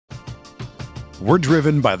We're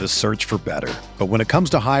driven by the search for better. But when it comes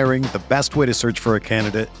to hiring, the best way to search for a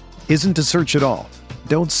candidate isn't to search at all.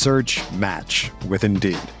 Don't search, match with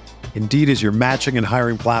Indeed. Indeed is your matching and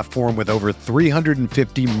hiring platform with over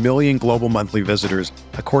 350 million global monthly visitors,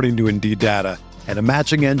 according to Indeed data, and a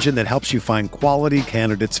matching engine that helps you find quality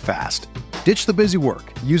candidates fast. Ditch the busy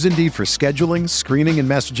work. Use Indeed for scheduling, screening, and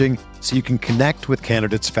messaging so you can connect with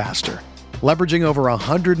candidates faster. Leveraging over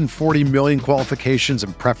 140 million qualifications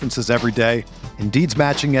and preferences every day, Indeed's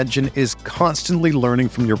matching engine is constantly learning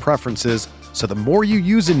from your preferences, so the more you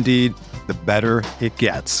use Indeed, the better it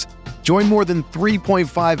gets. Join more than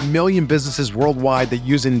 3.5 million businesses worldwide that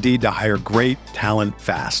use Indeed to hire great talent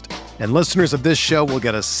fast. And listeners of this show will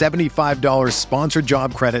get a $75 sponsored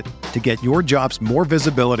job credit to get your jobs more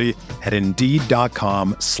visibility at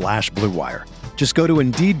Indeed.com/Blue Wire. Just go to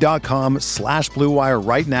Indeed.com/Blue Wire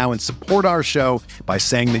right now and support our show by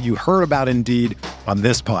saying that you heard about Indeed on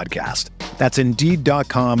this podcast. That's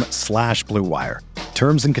Indeed.com/Blue Wire.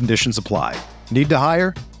 Terms and conditions apply. Need to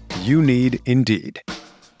hire? You need Indeed.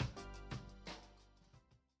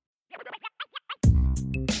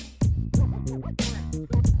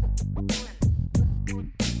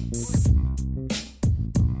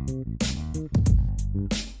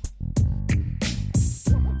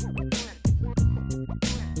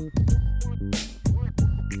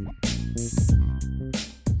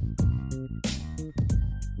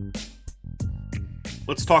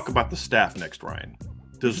 Let's talk about the staff next, Ryan.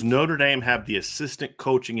 Does Notre Dame have the assistant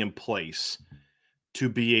coaching in place to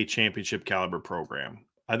be a championship caliber program?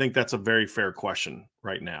 I think that's a very fair question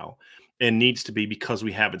right now and needs to be because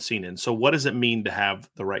we haven't seen it. And so what does it mean to have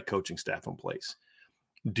the right coaching staff in place?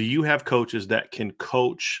 Do you have coaches that can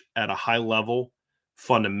coach at a high level,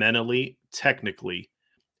 fundamentally, technically,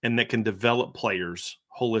 and that can develop players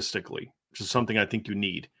holistically, which is something I think you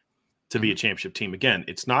need to be a championship team? Again,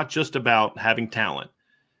 it's not just about having talent.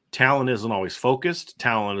 Talent isn't always focused.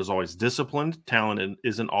 Talent is always disciplined. Talent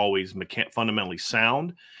isn't always fundamentally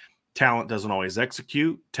sound. Talent doesn't always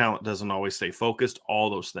execute. Talent doesn't always stay focused, all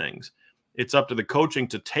those things. It's up to the coaching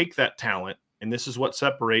to take that talent, and this is what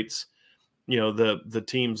separates, the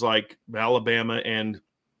teams like Alabama and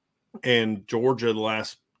Georgia the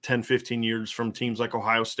last 10, 15 years from teams like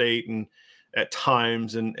Ohio State and at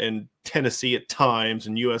times and Tennessee at times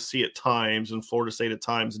and USC at times and Florida State at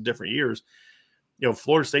times in different years.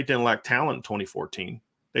 Florida State didn't lack talent in 2014.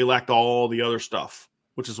 They lacked all the other stuff,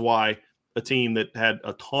 which is why a team that had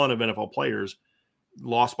a ton of NFL players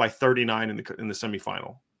lost by 39 in the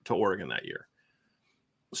semifinal to Oregon that year.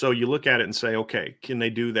 So you look at it and say, okay, can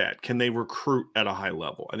they do that? Can they recruit at a high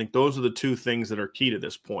level? I think those are the two things that are key to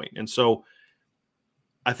this point. And so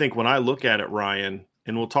I think when I look at it, Ryan,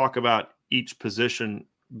 and we'll talk about each position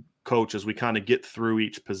coach as we kind of get through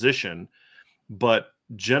each position, but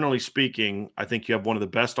generally speaking, I think you have one of the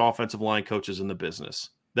best offensive line coaches in the business.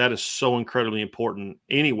 That is so incredibly important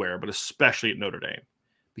anywhere, but especially at Notre Dame,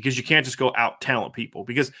 because you can't just go out talent people,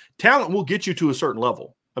 because talent will get you to a certain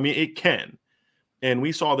level. I mean, it can. And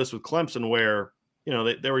we saw this with Clemson where,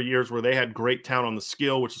 there were years where they had great talent on the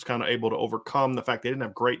skill, which was kind of able to overcome the fact they didn't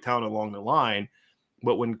have great talent along the line.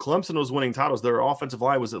 But when Clemson was winning titles, their offensive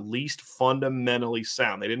line was at least fundamentally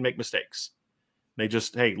sound. They didn't make mistakes. They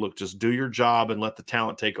just, hey, look, just do your job and let the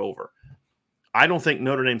talent take over. I don't think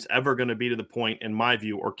Notre Dame's ever going to be to the point, in my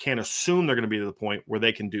view, or can't assume they're going to be to the point where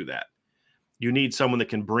they can do that. You need someone that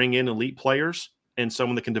can bring in elite players and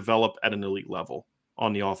someone that can develop at an elite level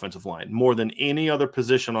on the offensive line. More than any other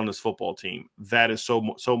position on this football team, that is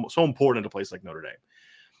so important at a place like Notre Dame.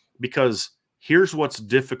 Because here's what's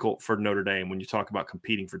difficult for Notre Dame when you talk about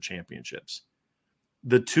competing for championships.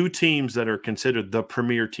 The two teams that are considered the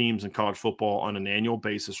premier teams in college football on an annual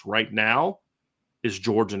basis right now is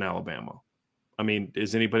Georgia and Alabama. I mean,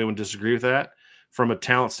 does anybody want to disagree with that? From a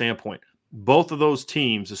talent standpoint, both of those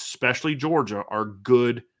teams, especially Georgia, are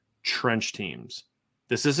good trench teams.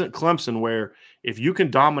 This isn't Clemson where if you can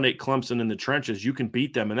dominate Clemson in the trenches, you can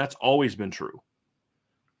beat them, and that's always been true.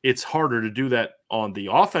 It's harder to do that on the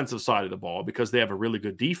offensive side of the ball because they have a really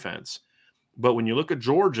good defense. But when you look at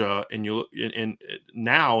Georgia and you look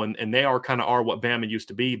now, and they are what Bama used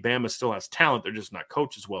to be, Bama still has talent. They're just not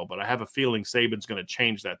coached as well. But I have a feeling Saban's going to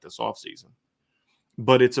change that this offseason.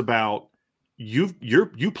 But it's about you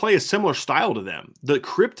play a similar style to them. The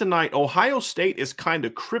kryptonite, Ohio State is kind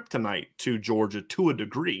of kryptonite to Georgia to a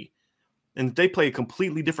degree. And they play a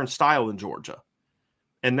completely different style than Georgia.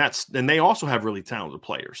 And they also have really talented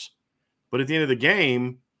players. But at the end of the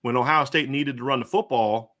game, when Ohio State needed to run the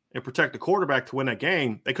football and protect the quarterback to win that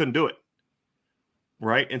game, they couldn't do it.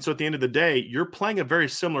 Right? And so at the end of the day, you're playing a very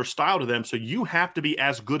similar style to them, so you have to be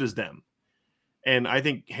as good as them. And I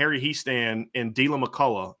think Harry Hiestand and Deland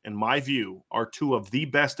McCullough, in my view, are two of the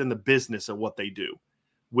best in the business at what they do,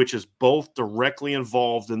 which is both directly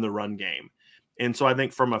involved in the run game. And so I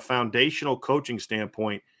think from a foundational coaching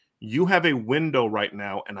standpoint, you have a window right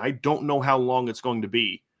now, and I don't know how long it's going to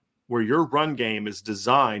be, where your run game is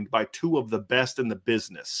designed by two of the best in the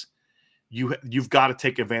business. You've got to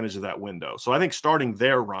take advantage of that window. So I think starting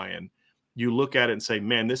there, Ryan, you look at it and say,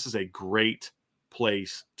 man, this is a great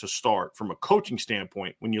place to start from a coaching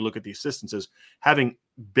standpoint. When you look at the assistants, is having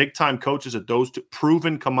big time coaches at those two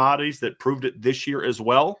proven commodities that proved it this year as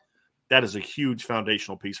well. That is a huge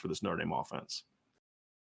foundational piece for this Notre Dame offense.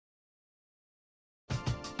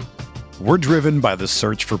 We're driven by the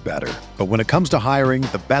search for better, but when it comes to hiring,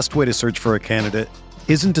 the best way to search for a candidate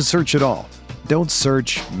isn't to search at all. Don't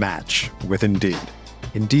search, match with Indeed.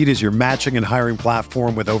 Indeed is your matching and hiring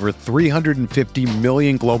platform with over 350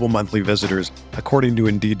 million global monthly visitors, according to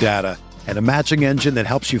Indeed data, and a matching engine that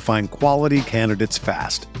helps you find quality candidates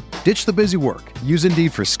fast. Ditch the busy work. Use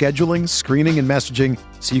Indeed for scheduling, screening, and messaging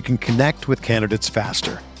so you can connect with candidates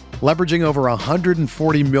faster. Leveraging over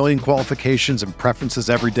 140 million qualifications and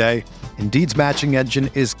preferences every day, Indeed's matching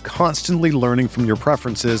engine is constantly learning from your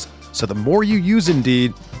preferences, so the more you use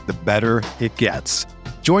Indeed, the better it gets.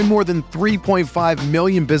 Join more than 3.5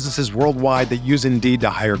 million businesses worldwide that use Indeed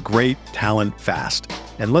to hire great talent fast.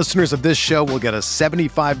 And listeners of this show will get a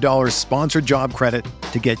 $75 sponsored job credit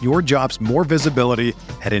to get your jobs more visibility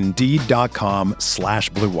at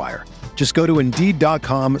Indeed.com/Blue Wire. Just go to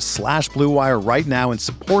Indeed.com/Blue Wire right now and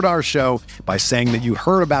support our show by saying that you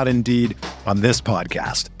heard about Indeed on this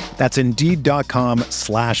podcast. That's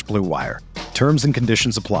Indeed.com/Blue Wire. Terms and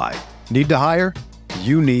conditions apply. Need to hire?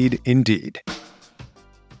 You need Indeed.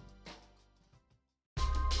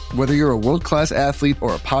 Whether you're a world-class athlete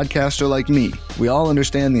or a podcaster like me, we all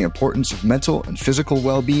understand the importance of mental and physical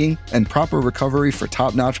well-being and proper recovery for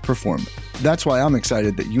top-notch performance. That's why I'm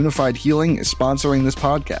excited that Unified Healing is sponsoring this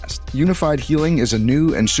podcast. Unified Healing is a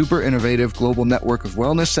new and super innovative global network of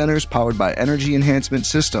wellness centers powered by Energy Enhancement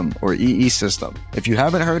System, or EE System. If you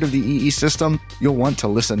haven't heard of the EE System, you'll want to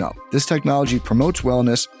listen up. This technology promotes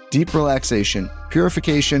wellness, deep relaxation,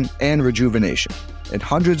 purification, and rejuvenation. At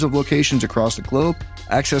hundreds of locations across the globe,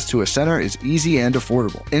 access to a center is easy and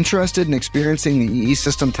affordable. Interested in experiencing the EE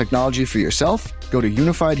System technology for yourself? Go to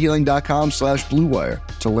unifiedhealing.com/Blue Wire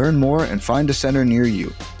to learn more and find a center near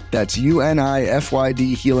you. That's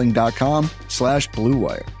UNIFYDhealing.com/Blue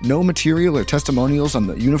Wire. No material or testimonials on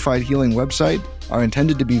the Unified Healing website are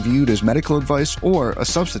intended to be viewed as medical advice or a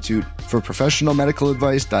substitute for professional medical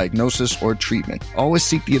advice, diagnosis, or treatment. Always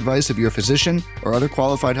seek the advice of your physician or other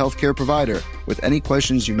qualified healthcare provider with any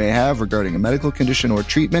questions you may have regarding a medical condition or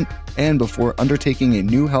treatment and before undertaking a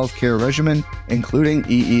new healthcare regimen, including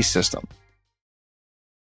EE System.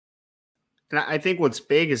 And I think what's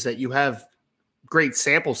big is that you have great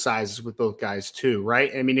sample sizes with both guys too,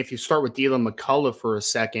 right? I mean, if you start with Deland McCullough for a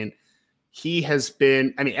second, he has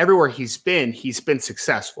been, I mean, everywhere he's been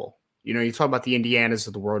successful. You know, you talk about the Indianas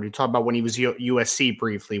of the world. You talk about when he was USC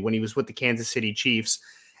briefly, when he was with the Kansas City Chiefs,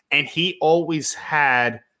 and he always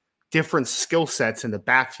had different skill sets in the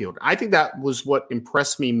backfield. I think that was what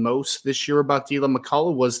impressed me most this year about Deland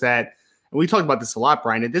McCullough was that, and we talk about this a lot,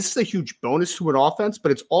 Brian, and this is a huge bonus to an offense,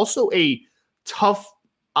 but it's also a tough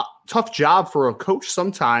job for a coach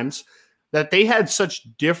sometimes that they had such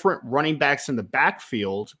different running backs in the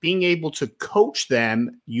backfield, being able to coach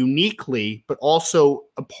them uniquely, but also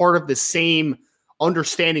a part of the same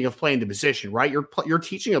understanding of playing the position, right? You're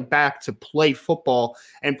teaching a back to play football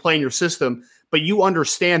and play in your system, but you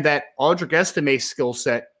understand that Audric Estime's skill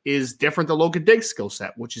set is different than Logan Diggs' skill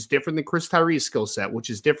set, which is different than Chris Tyree's skill set, which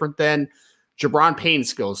is different than Jabron Payne's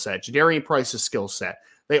skill set, Jadarian Price's skill set.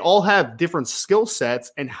 They all have different skill sets,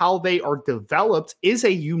 and how they are developed is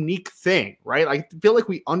a unique thing, right? I feel like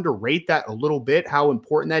we underrate that a little bit, how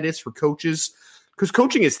important that is for coaches, because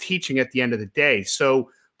coaching is teaching at the end of the day. So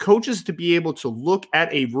coaches to be able to look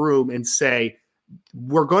at a room and say,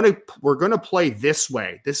 we're going to play this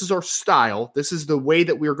way. This is our style. This is the way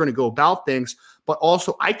that we're going to go about things. But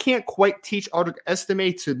also, I can't quite teach Audric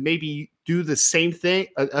Estime to maybe do the same thing,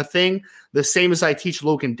 the same as I teach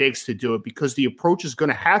Logan Diggs to do it, because the approach is going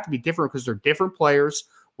to have to be different because they're different players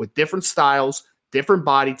with different styles, different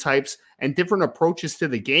body types, and different approaches to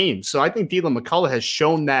the game. So I think Deland McCullough has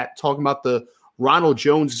shown that, talking about the Ronald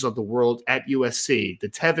Joneses of the world at USC, the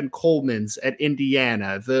Tevin Colemans at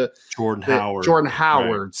Indiana, the Jordan Howards, right,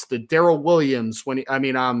 the Darrell Williams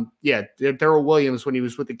Darrell Williams when he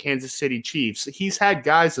was with the Kansas City Chiefs. He's had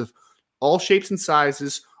guys of all shapes and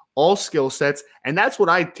sizes, all skill sets. And that's what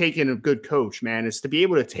I take in a good coach, man, is to be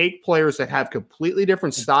able to take players that have completely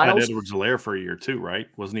different styles. Edwards-Helaire for a year too, right?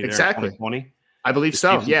 Wasn't he there exactly. in 2020? I believe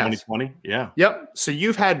so. Yeah. 2020. Yeah. Yep. So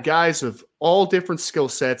you've had guys of all different skill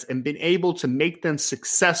sets and been able to make them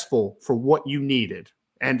successful for what you needed.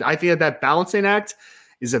 And I think that balancing act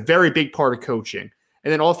is a very big part of coaching.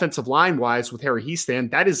 And then offensive line wise with Harry Hiestand,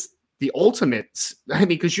 that is the ultimate. I mean,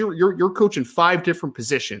 because you're coaching 5 different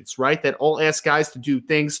positions, right? That all ask guys to do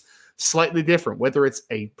things slightly different, whether it's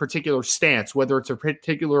a particular stance, whether it's a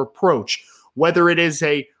particular approach, whether it is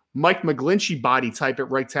a Mike McGlinchey body type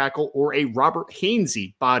at right tackle or a Robert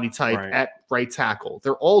Hainsey body type at right tackle.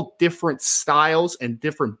 They're all different styles and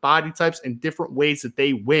different body types and different ways that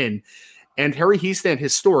they win. And Harry Hiestand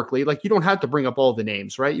historically, like, you don't have to bring up all the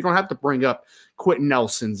names, right? You don't have to bring up Quentin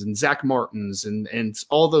Nelsons and Zach Martins and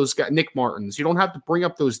all those guys, Nick Martins. You don't have to bring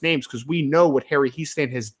up those names because we know what Harry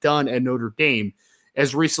Hiestand has done at Notre Dame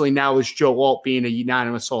as recently now as Joe Alt being a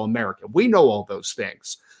unanimous All-American. We know all those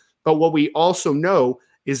things. But what we also know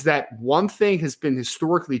is that one thing has been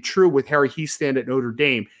historically true with Harry Hiestand at Notre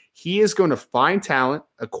Dame. He is going to find talent,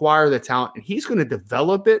 acquire the talent, and he's going to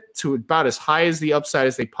develop it to about as high as the upside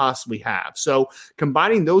as they possibly have. So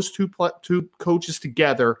combining those two coaches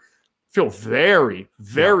together, feel very,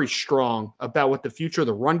 very strong about what the future of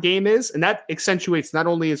the run game is. And that accentuates not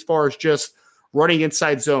only as far as just running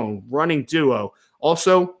inside zone, running duo,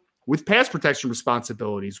 also with pass protection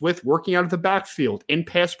responsibilities, with working out of the backfield, in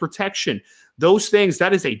pass protection. Those things,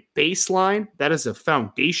 that is a baseline. That is a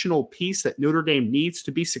foundational piece that Notre Dame needs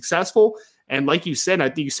to be successful. And like you said, I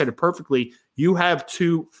think you said it perfectly, you have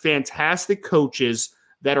 2 fantastic coaches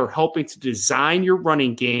that are helping to design your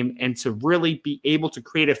running game and to really be able to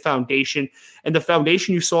create a foundation. And the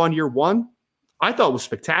foundation you saw in year 1, I thought was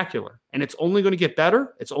spectacular. And it's only going to get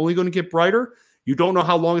better. It's only going to get brighter. You don't know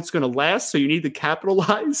how long it's going to last, so you need to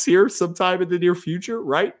capitalize here sometime in the near future,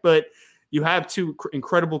 right? But you have 2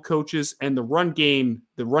 incredible coaches, and the run game,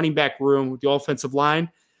 the running back room, the offensive line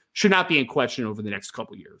should not be in question over the next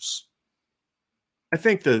couple of years. I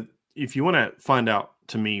think that if you want to find out,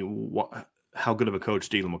 to me, how good of a coach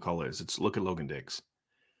Deland McCullough is, it's look at Logan Diggs.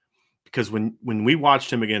 Because when we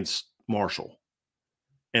watched him against Marshall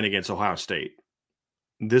and against Ohio State,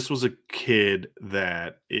 this was a kid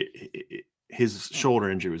that his shoulder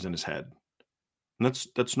injury was in his head. And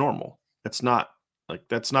that's normal. That's not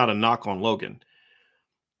a knock on Logan.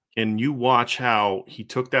 And you watch how he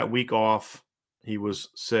took that week off. He was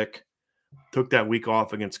sick, took that week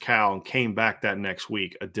off against Cal and came back that next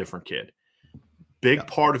week, a different kid. Big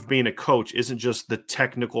part of being a coach isn't just the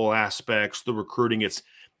technical aspects, the recruiting. It's,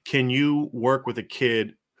 can you work with a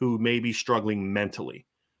kid who may be struggling mentally?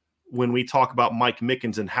 When we talk about Mike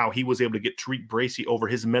Mickens and how he was able to get Tariq Bracy over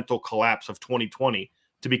his mental collapse of 2020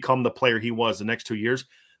 to become the player he was the next 2 years,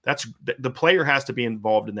 that's the player has to be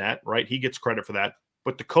involved in that, right? He gets credit for that,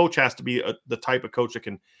 but the coach has to be the type of coach that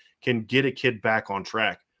can get a kid back on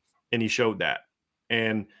track, and he showed that.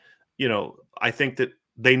 And I think that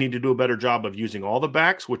they need to do a better job of using all the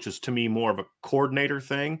backs, which is to me more of a coordinator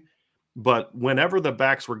thing. But whenever the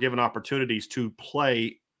backs were given opportunities to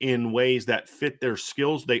play in ways that fit their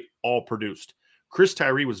skills, they all produced. Chris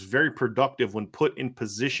Tyree was very productive when put in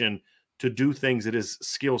position to do things that his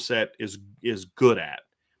skill set is good at.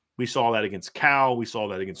 We saw that against Cal. We saw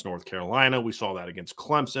that against North Carolina. We saw that against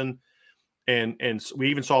Clemson. And we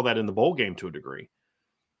even saw that in the bowl game to a degree.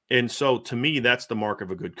 And so to me, that's the mark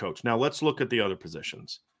of a good coach. Now let's look at the other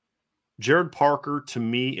positions. Jared Parker, to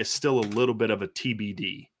me, is still a little bit of a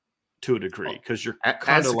TBD to a degree, because you're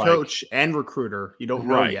kind of like coach and recruiter, you don't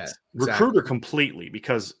know yet. Exactly. Recruiter completely,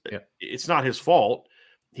 because it's not his fault.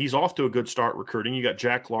 He's off to a good start recruiting. You got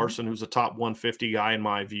Jack Larson, who's a top 150 guy in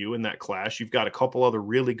my view in that class. You've got a couple other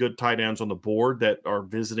really good tight ends on the board that are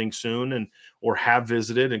visiting soon or have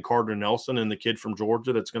visited, and Carter Nelson and the kid from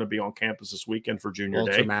Georgia that's going to be on campus this weekend for junior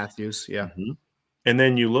Walter day. Matthews, yeah. Mm-hmm. And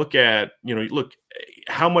then you look at, look,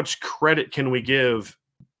 how much credit can we give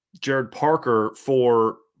Jared Parker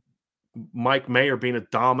for Mike Mayer being a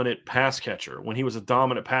dominant pass catcher when he was a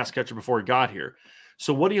dominant pass catcher before he got here?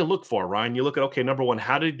 So what do you look for, Ryan? You look at, okay, number one,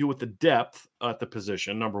 how did he do with the depth at the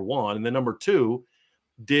position, number one? And then number two,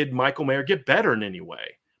 did Michael Mayer get better in any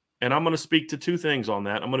way? And I'm going to speak to 2 things on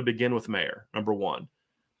that. I'm going to begin with Mayer. Number one,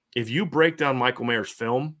 if you break down Michael Mayer's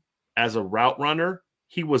film as a route runner,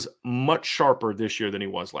 he was much sharper this year than he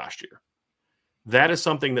was last year. That is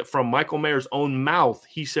something that from Michael Mayer's own mouth,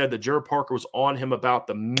 he said that Jared Parker was on him about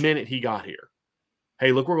the minute he got here.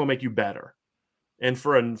 Hey, look, we're going to make you better. And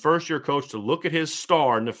for a first-year coach to look at his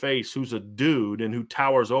star in the face, who's a dude and who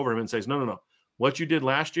towers over him and says, no, what you did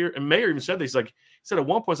last year. And Mayer even said this. He said at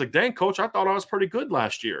one point, it's like, dang, coach, I thought I was pretty good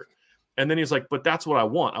last year. And then he's like, but that's what I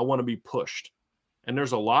want. I want to be pushed. And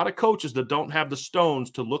there's a lot of coaches that don't have the stones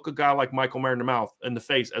to look a guy like Michael Mayer in the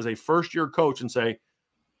face as a first-year coach and say,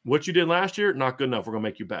 what you did last year, not good enough. We're going to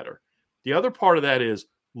make you better. The other part of that is,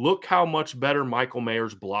 look how much better Michael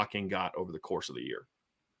Mayer's blocking got over the course of the year.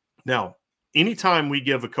 Now, anytime we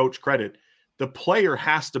give a coach credit, the player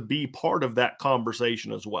has to be part of that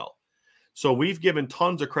conversation as well. So we've given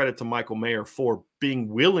tons of credit to Michael Mayer for being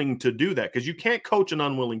willing to do that, because you can't coach an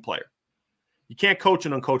unwilling player. You can't coach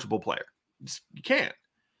an uncoachable player. You can't.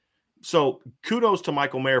 So kudos to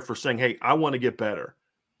Michael Mayer for saying, hey, I want to get better.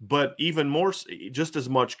 But even more, just as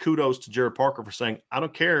much kudos to Gerad Parker for saying, I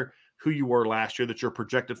don't care who you were last year, that you're a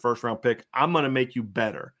projected first-round pick. I'm going to make you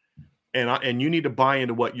better. And you need to buy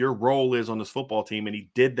into what your role is on this football team. And he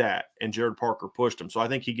did that, and Gerad Parker pushed him. So I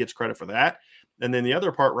think he gets credit for that. And then the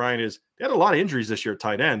other part, Ryan, is they had a lot of injuries this year at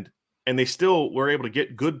tight end, and they still were able to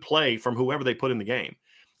get good play from whoever they put in the game.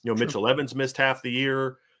 You know, sure. Mitchell Evans missed half the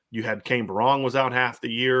year. You had Kane Barong was out half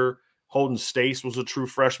the year. Holden Stace was a true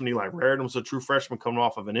freshman. Eli Raritan was a true freshman coming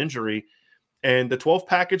off of an injury. And the 12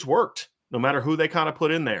 package worked, no matter who they kind of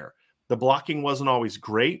put in there. The blocking wasn't always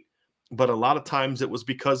great, but a lot of times it was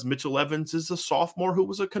because Mitchell Evans is a sophomore who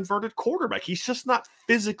was a converted quarterback. He's just not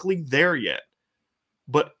physically there yet.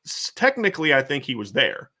 But technically, I think he was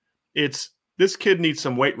there. It's this kid needs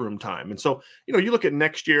some weight room time. And so, you know, you look at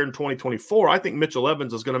next year in 2024, I think Mitchell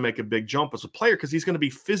Evans is going to make a big jump as a player because he's going to be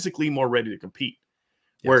physically more ready to compete.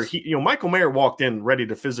 Yes. Where Michael Mayer walked in ready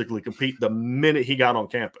to physically compete the minute he got on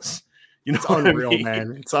campus. You know, it's unreal,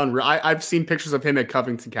 man. It's unreal. I've seen pictures of him at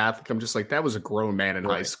Covington Catholic. I'm just like, that was a grown man in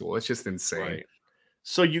high school. It's just insane. Right.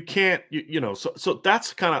 So you can't, so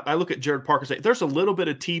that's kind of, I look at Gerad Parker and say, there's a little bit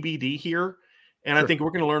of TBD here. And sure. I think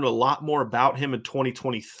we're going to learn a lot more about him in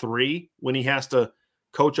 2023 when he has to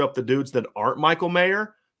coach up the dudes that aren't Michael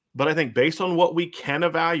Mayer. But I think based on what we can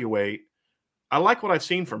evaluate, I like what I've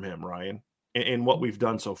seen from him, Ryan, and what we've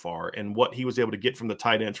done so far and what he was able to get from the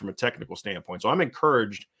tight ends from a technical standpoint. So I'm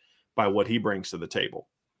encouraged by what he brings to the table.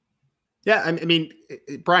 Yeah, I mean,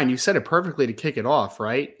 Brian, you said it perfectly to kick it off,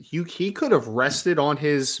 right? He could have rested on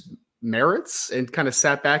his merits and kind of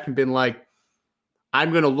sat back and been like,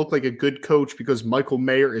 I'm going to look like a good coach because Michael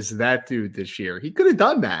Mayer is that dude this year. He could have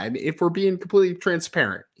done that. And if we're being completely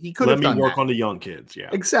transparent, he could have done that. Let me work on the young kids. Yeah,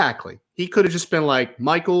 exactly. He could have just been like,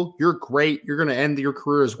 Michael, you're great. You're going to end your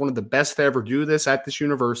career as one of the best to ever do this at this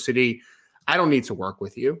university. I don't need to work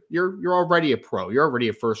with you. You're already a pro. You're already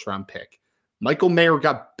a first-round pick. Michael Mayer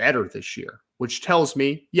got better this year, which tells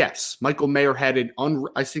me, yes, Michael Mayer had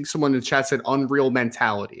I think someone in the chat said unreal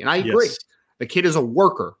mentality. And I agree. Yes. The kid is a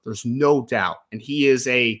worker. There's no doubt. And he is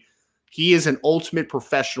an ultimate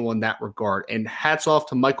professional in that regard. And hats off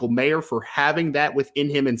to Michael Mayer for having that within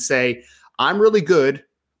him and say, I'm really good,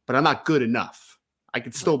 but I'm not good enough. I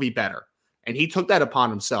could still be better. And he took that upon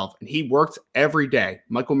himself, and he worked every day.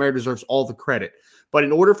 Michael Mayer deserves all the credit. But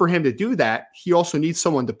in order for him to do that, he also needs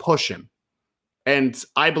someone to push him. And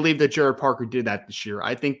I believe that Gerad Parker did that this year.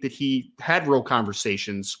 I think that he had real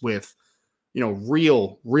conversations with,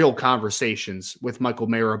 real conversations with Michael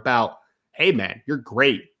Mayer about, hey, man, you're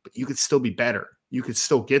great, but you could still be better. You could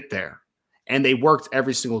still get there. And they worked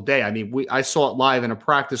every single day. I mean, I saw it live in a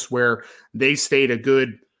practice where they stayed a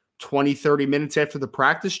good 20, 30 minutes after the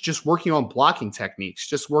practice, just working on blocking techniques,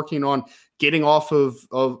 just working on getting off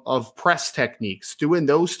of press techniques, doing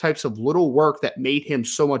those types of little work that made him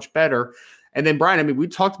so much better. And then, Brian, I mean, we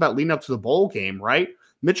talked about leading up to the bowl game, right?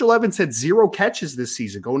 Mitchell Evans had 0 catches this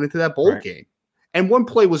season going into that bowl game. And one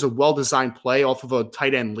play was a well-designed play off of a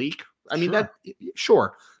tight end leak. I mean,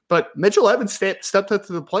 sure. But Mitchell Evans stepped up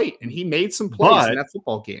to the plate, and he made some plays in that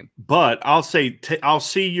football game. But I'll say, I'll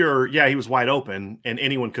see he was wide open, and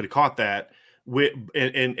anyone could have caught that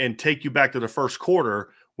and take you back to the first quarter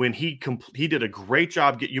when he did a great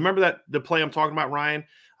job. You remember the play I'm talking about, Ryan?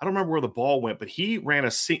 I don't remember where the ball went, but he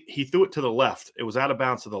threw it to the left. It was out of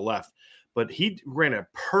bounds to the left. But he ran a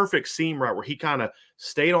perfect seam route where he kind of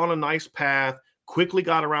stayed on a nice path, quickly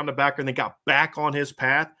got around the backer, and then got back on his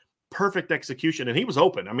path. Perfect execution, and he was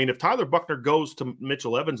open. I mean, if Tyler Buchner goes to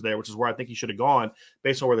Mitchell Evans there, which is where I think he should have gone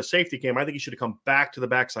based on where the safety came, I think he should have come back to the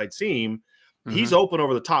backside seam. Mm-hmm. He's open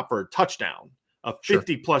over the top for a touchdown, a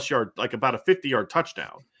 50-plus yard, like about a 50-yard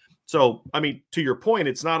touchdown. So, I mean, to your point,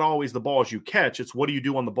 it's not always the balls you catch. It's what do you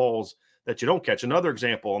do on the balls that you don't catch. Another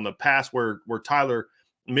example on the pass where Tyler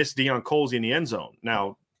missed Deion Colsey in the end zone.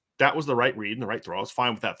 Now, that was the right read and the right throw. I was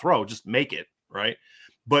fine with that throw. Just make it, right?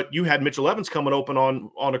 But you had Mitchell Evans coming open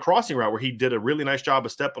on a crossing route where he did a really nice job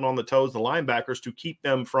of stepping on the toes of the linebackers to keep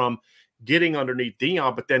them from getting underneath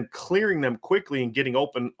Dion, but then clearing them quickly and getting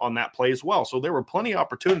open on that play as well. So there were plenty of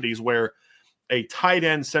opportunities where a tight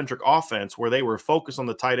end centric offense where they were focused on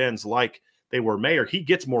the tight ends like they were Mayer, he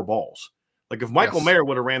gets more balls. Like if Michael Mayer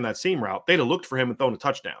would have ran that seam route, they'd have looked for him and thrown a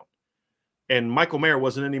touchdown. And Michael Mayer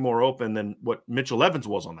wasn't any more open than what Mitchell Evans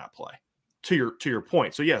was on that play, to your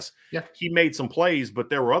point. So, yes, he made some plays, but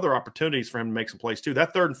there were other opportunities for him to make some plays too.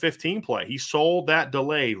 That 3rd and 15 play, he sold that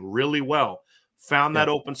delay really well, found that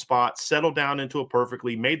open spot, settled down into it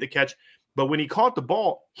perfectly, made the catch. But when he caught the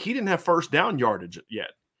ball, he didn't have first down yardage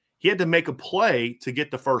yet. He had to make a play to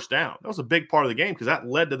get the first down. That was a big part of the game because that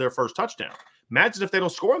led to their first touchdown. Imagine if they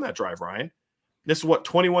don't score on that drive, Ryan. This is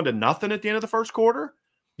 21-0 at the end of the first quarter?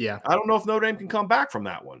 Yeah. I don't know if Notre Dame can come back from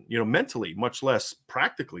that one, mentally, much less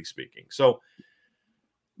practically speaking. So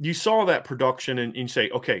you saw that production and you say,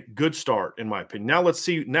 okay, good start, in my opinion. Now let's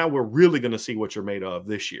see. Now we're really going to see what you're made of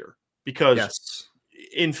this year. Because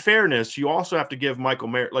in fairness, you also have to give Michael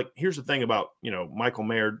Mayer, like, here's the thing about, Michael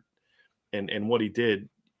Mayer and what he did.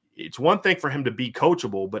 It's one thing for him to be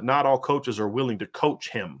coachable, but not all coaches are willing to coach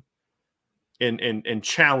him and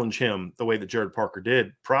challenge him the way that Jared Parker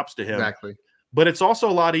did. Props to him. Exactly. But it's also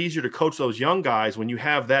a lot easier to coach those young guys when you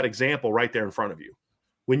have that example right there in front of you.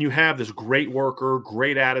 When you have this great worker,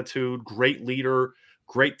 great attitude, great leader,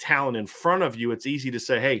 great talent in front of you, it's easy to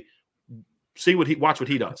say, hey, watch what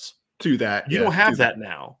he does. Do that. You don't have that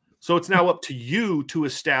now. So it's now up to you to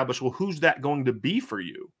establish, well, who's that going to be for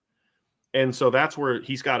you? And so that's where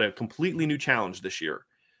he's got a completely new challenge this year.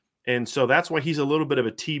 And so that's why he's a little bit of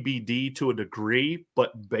a TBD to a degree,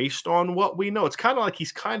 but based on what we know, it's kind of like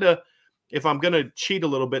if I'm going to cheat a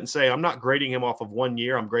little bit and say I'm not grading him off of 1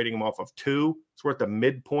 year, I'm grading him off of 2. So we're at the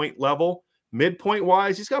midpoint level.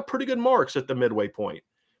 Midpoint-wise, he's got pretty good marks at the midway point.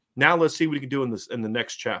 Now let's see what he can do in the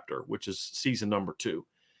next chapter, which is season number 2.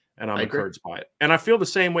 And I'm encouraged by it. And I feel the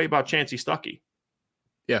same way about Chancey Stuckey.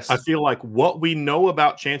 Yes. I feel like what we know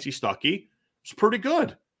about Chancey Stuckey is pretty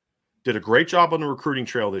good. Did a great job on the recruiting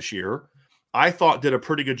trail this year. I thought did a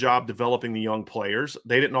pretty good job developing the young players.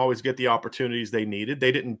 They didn't always get the opportunities they needed.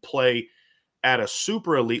 They didn't play at a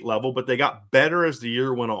super elite level, but they got better as the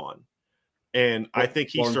year went on. And I think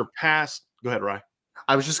he surpassed – go ahead, Rye.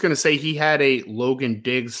 I was just going to say he had a Logan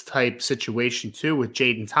Diggs type situation too with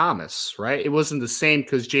Jaden Thomas, right? It wasn't the same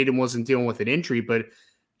because Jaden wasn't dealing with an injury, but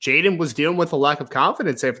Jaden was dealing with a lack of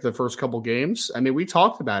confidence after the first couple games. I mean, we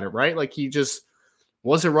talked about it, right? Like he just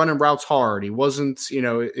wasn't running routes hard. He wasn't,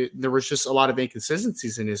 there was just a lot of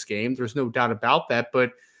inconsistencies in his game. There's no doubt about that.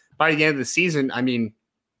 But by the end of the season, I mean,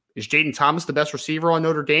 is Jaden Thomas the best receiver on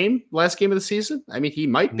Notre Dame last game of the season? I mean, he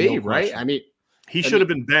might be, right? I mean, he should have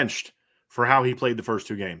been benched for how he played the first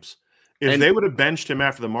 2 games. If they would have benched him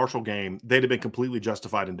after the Marshall game, they'd have been completely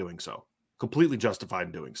justified in doing so.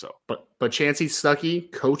 But Chancey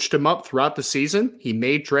Stuckey coached him up throughout the season. He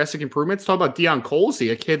made drastic improvements. Talk about Deion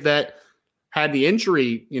Colsey, a kid that had the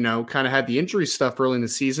injury, kind of had the injury stuff early in the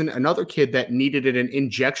season. Another kid that needed an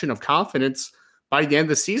injection of confidence. By the end of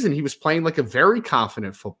the season, he was playing like a very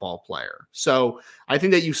confident football player. So I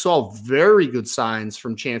think that you saw very good signs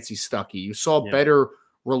from Chancey Stuckey. You saw better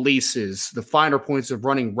releases, the finer points of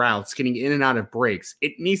running routes, getting in and out of breaks.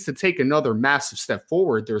 It needs to take another massive step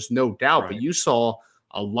forward. There's no doubt, but you saw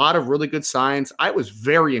a lot of really good signs. I was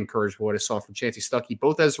very encouraged by what I saw from Chancey Stuckey,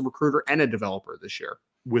 both as a recruiter and a developer this year.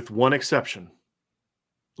 With one exception,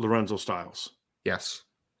 Lorenzo Styles. Yes.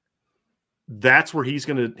 That's where he's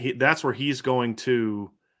going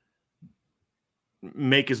to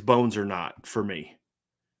make his bones or not for me.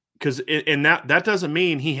 Because that doesn't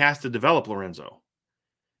mean he has to develop Lorenzo.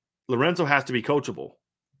 Lorenzo has to be coachable,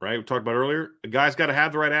 right? We talked about earlier. A guy's got to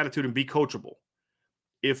have the right attitude and be coachable.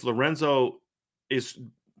 If Lorenzo's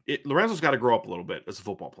got to grow up a little bit as a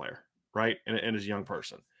football player, right? And as a young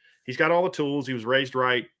person. He's got all the tools. He was raised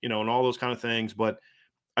right, and all those kind of things. But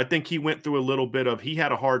I think he went through a little bit of, he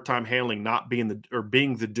had a hard time handling not being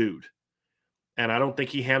being the dude. And I don't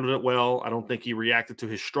think he handled it well. I don't think he reacted to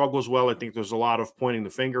his struggles well. I think there's a lot of pointing the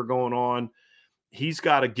finger going on. He's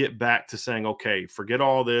got to get back to saying, okay, forget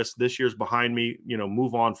all this. This year's behind me,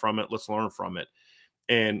 move on from it. Let's learn from it.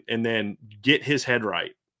 And then get his head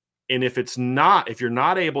right. And if you're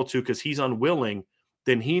not able to, because he's unwilling,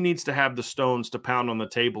 then he needs to have the stones to pound on the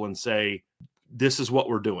table and say, this is what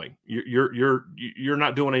we're doing. You're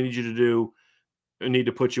not doing what I need you to do. I need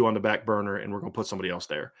to put you on the back burner, and we're going to put somebody else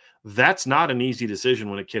there. That's not an easy decision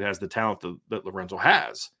when a kid has the talent that Lorenzo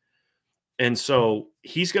has. And so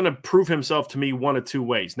he's going to prove himself to me one of two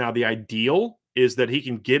ways. Now, the ideal is that he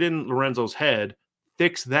can get in Lorenzo's head,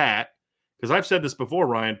 fix that. Because I've said this before,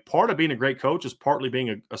 Ryan, part of being a great coach is partly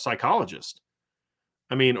being a psychologist.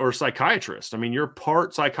 I mean, or psychiatrist. I mean, you're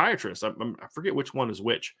part psychiatrist. I forget which one is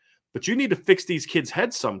which, but you need to fix these kids'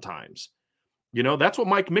 heads sometimes. You know, that's what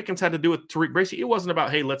Mike Mickens had to do with Tariq Bracy. It wasn't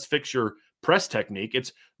about, hey, let's fix your press technique.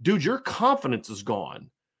 It's, dude, your confidence is gone.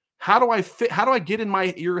 How do I get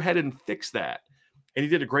in your head and fix that? And he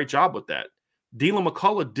did a great job with that. Dylan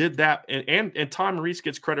McCullough did that, and Tom Reese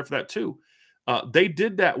gets credit for that too. They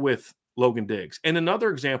did that with Logan Diggs. And another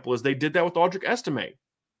example is they did that with Audric Estime.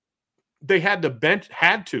 They had to bench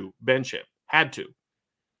him. Had to.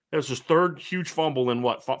 That was his third huge fumble in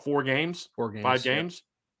what, 4 games? 4 games. 5 games.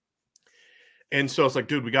 Yeah. And so it's like,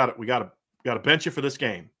 dude, we got to bench you for this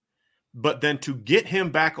game. But then to get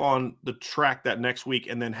him back on the track that next week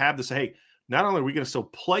and then have to say, hey, not only are we going to still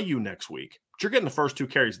play you next week, but you're getting the first 2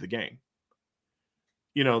 carries of the game.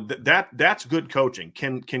 You know, that's good coaching.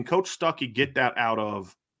 Can Coach Stuckey get that out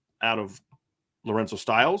of Lorenzo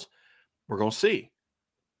Styles? We're going to see.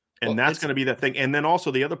 And that's going to be that thing. And then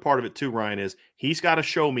also the other part of it too, Ryan, is he's got to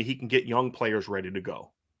show me he can get young players ready to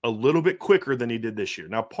go a little bit quicker than he did this year.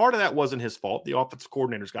 Now, part of that wasn't his fault. The offensive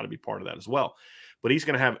coordinator's got to be part of that as well. But he's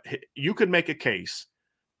going to have – you could make a case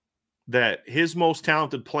that his most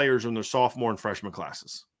talented players are in their sophomore and freshman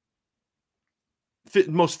classes.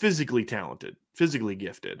 Most physically talented, physically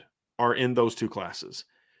gifted are in those 2 classes.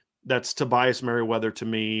 That's Tobias Merriweather to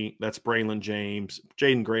me. That's Braylon James,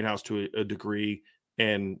 Jaden Greathouse to a degree,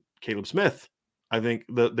 and Caleb Smith. I think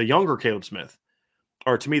the younger Caleb Smith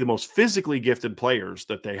are, to me, the most physically gifted players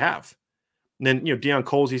that they have. And then, you know, Deion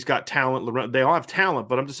Colsey's got talent. They all have talent,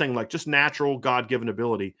 but I'm just saying, like, just natural God-given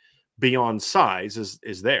ability beyond size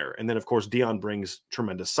is there. And then, of course, Deion brings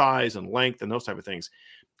tremendous size and length and those type of things.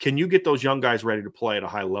 Can you get those young guys ready to play at a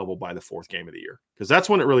high level by the 4th game of the year? Because that's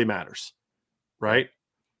when it really matters, right?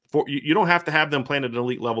 You don't have to have them playing at an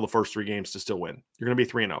elite level the first 3 games to still win. You're going to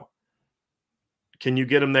be 3-0. Can you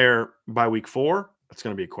get them there by week 4? That's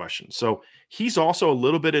going to be a question. So he's also a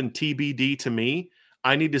little bit in TBD to me.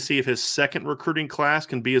 I need to see if his second recruiting class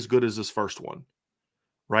can be as good as his first one.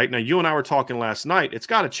 Right? Now, you and I were talking last night. It's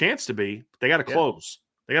got a chance to be. They got to close.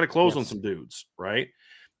 They got to close on some dudes, right?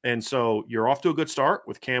 And so you're off to a good start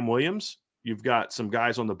with Cam Williams. You've got some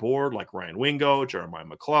guys on the board like Ryan Wingo, Jeremiah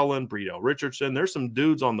McClellan, Breedell Richardson. There's some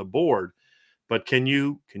dudes on the board, but can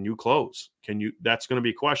you close? That's going to be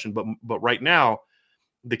a question. But right now,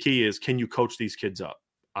 the key is, can you coach these kids up?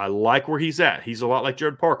 I like where he's at. He's a lot like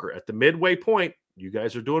Jared Parker. At the midway point, you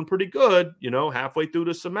guys are doing pretty good. You know, halfway through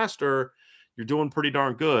the semester, you're doing pretty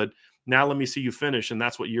darn good. Now let me see you finish, and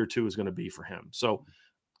that's what year 2 is going to be for him. So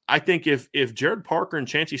I think if Jared Parker and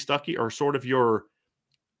Chancey Stuckey are sort of your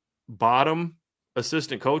bottom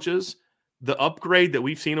assistant coaches, the upgrade that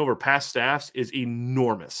we've seen over past staffs is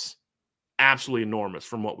enormous, absolutely enormous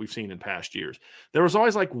from what we've seen in past years. There was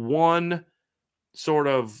always like one sort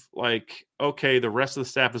of like, okay, the rest of the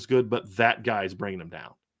staff is good, but that guy's bringing them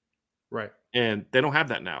down. Right. And they don't have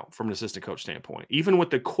that now from an assistant coach standpoint. Even with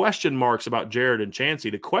the question marks about Jared and Chancey,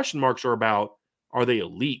 the question marks are about, are they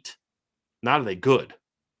elite? Not are they good?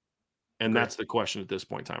 And that's the question at this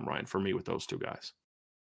point in time, Ryan, for me with those 2 guys.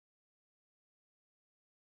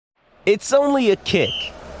 It's only a kick,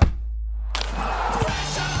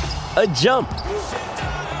 a jump,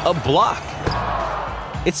 a block.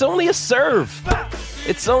 It's only a serve.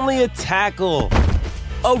 It's only a tackle,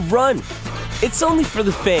 a run. It's only for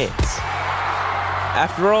the fans.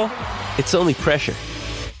 After all, it's only pressure.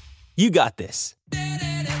 You got this.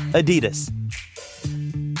 Adidas.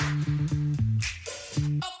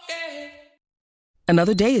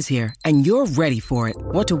 Another day is here, and you're ready for it.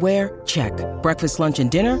 What to wear? Check. Breakfast, lunch, and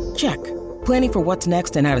dinner? Check. Planning for what's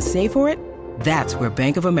next and how to save for it? That's where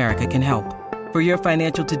Bank of America can help. For your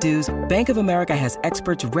financial to-dos, Bank of America has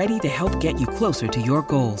experts ready to help get you closer to your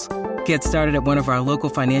goals. Get started at one of our local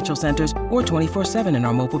financial centers or 24/7 in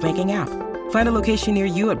our mobile banking app. Find a location near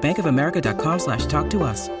you at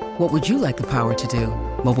bankofamerica.com/talktous. What would you like the power to do?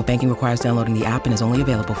 Mobile banking requires downloading the app and is only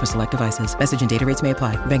available for select devices. Message and data rates may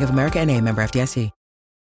apply. Bank of America NA, member FDIC.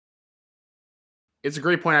 It's a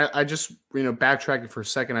great point. I just, backtracking for a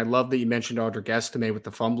second. I love that you mentioned Audric Estime with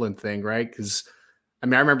the fumbling thing, right? Because, I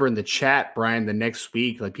remember in the chat, Brian, the next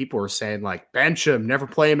week, like people were saying, like, bench him, never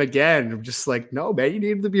play him again. I'm just like, no, man, you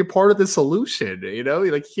need him to be a part of the solution.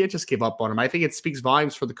 Like, you can't just give up on him. I think it speaks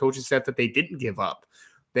volumes for the coaching staff that they didn't give up.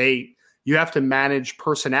 You have to manage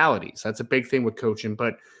personalities. That's a big thing with coaching.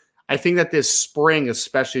 But I think that this spring,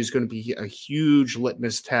 especially, is going to be a huge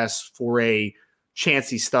litmus test for a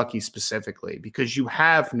Chancey Stuckey specifically, because you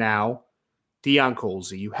have now Deion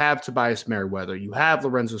Colsey, you have Tobias Merriweather, you have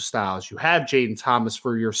Lorenzo Styles, you have Jaden Thomas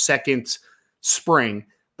for your second spring,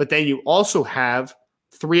 but then you also have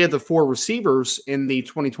 3 of the 4 receivers in the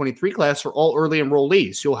 2023 class are all early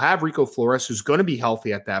enrollees. You'll have Rico Flores, who's going to be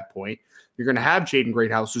healthy at that point. You're going to have Jaden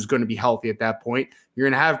Greathouse, who's going to be healthy at that point. You're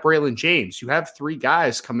going to have Braylon James. You have 3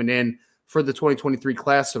 guys coming in for the 2023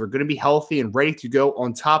 class that are going to be healthy and ready to go,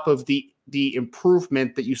 on top of the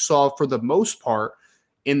improvement that you saw for the most part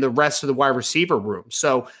in the rest of the wide receiver room.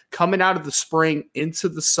 So coming out of the spring into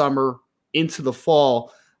the summer, into the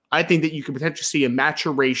fall, I think that you could potentially see a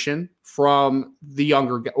maturation from the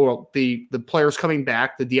younger, or the players coming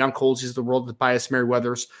back, the Deion Colzis of the world, the Bias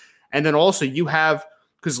Merriweathers. And then also you have,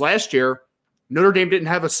 because last year, Notre Dame didn't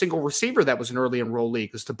have a single receiver that was an early enrollee,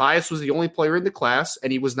 because Tobias was the only player in the class,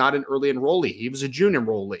 and he was not an early enrollee. He was a June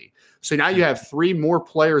enrollee. So now you have 3 more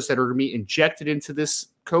players that are going to be injected into this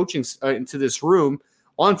coaching, into this room,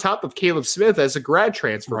 on top of Caleb Smith as a grad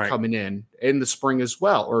transfer coming in the spring as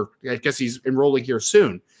well. Or I guess he's enrolling here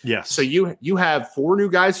soon. Yes. So you have 4 new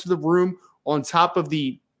guys to the room, on top of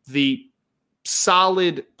the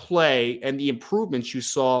solid play and the improvements you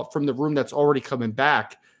saw from the room that's already coming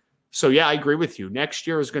back. So, yeah, I agree with you. Next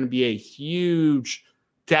year is going to be a huge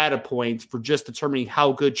data point for just determining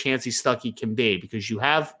how good Chansi Stuckey can be, because you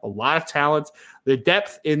have a lot of talent. The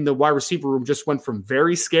depth in the wide receiver room just went from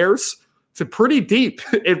very scarce to pretty deep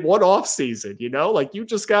in one offseason. Like, you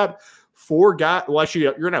just got 4 guys. Well, actually,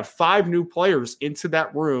 you're going to have 5 new players into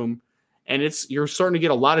that room, and you're starting to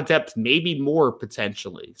get a lot of depth, maybe more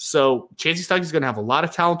potentially. So Chansi Stuckey is going to have a lot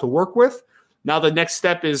of talent to work with. Now the next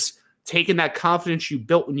step is taking that confidence you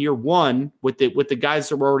built in year 1 with the guys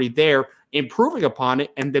that were already there, improving upon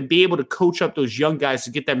it, and then be able to coach up those young guys to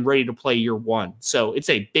get them ready to play year 1. So it's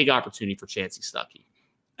a big opportunity for Chansi Stuckey.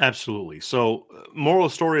 Absolutely. So moral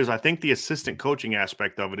of the story is, I think the assistant coaching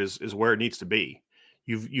aspect of it is where it needs to be.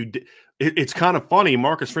 It's kind of funny,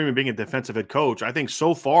 Marcus Freeman being a defensive head coach. I think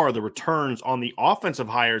so far the returns on the offensive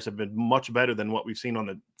hires have been much better than what we've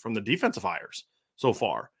seen from the defensive hires so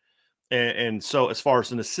far. And so as far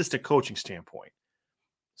as an assistant coaching standpoint,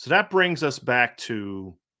 so that brings us back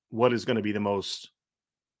to what is going to be the most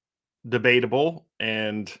debatable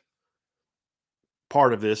and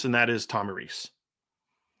part of this, and that is Tommy Rees.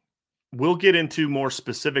 We'll get into more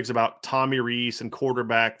specifics about Tommy Rees and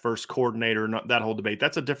quarterback versus coordinator, and that whole debate.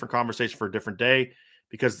 That's a different conversation for a different day,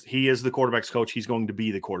 because he is the quarterback's coach. He's going to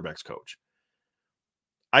be the quarterback's coach.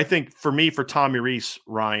 I think for Tommy Rees,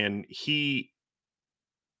 Ryan,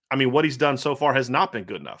 what he's done so far has not been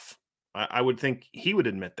good enough. I would think he would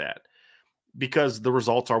admit that, because the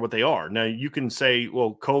results are what they are. Now, you can say,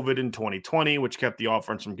 well, COVID in 2020, which kept the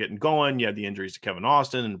offense from getting going. You had the injuries to Kevin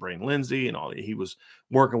Austin and Brain Lindsey and all. He was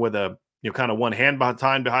working with a kind of one hand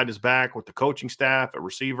behind his back with the coaching staff, a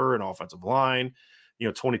receiver, and offensive line.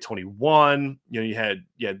 2021, you had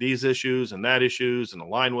these issues and that issues, and the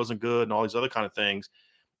line wasn't good and all these other kind of things.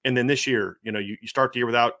 And then this year, you start the year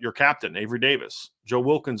without your captain, Avery Davis. Joe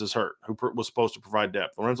Wilkins is hurt, who was supposed to provide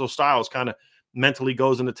depth. Lorenzo Styles kind of mentally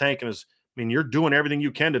goes in the tank and is, you're doing everything you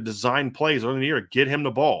can to design plays early in the year, get him the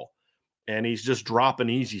ball, and he's just dropping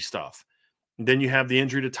easy stuff. And then you have the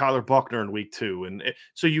injury to Tyler Buckner in week 2. And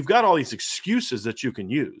so you've got all these excuses that you can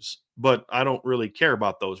use, but I don't really care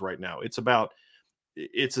about those right now. It's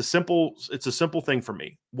a simple thing for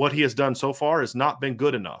me. What he has done so far has not been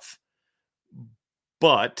good enough.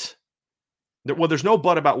 But, there's no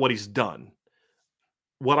but about what he's done.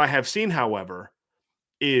 What I have seen, however,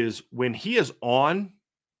 is when he is on,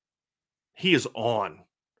 he is on.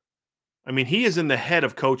 He is in the head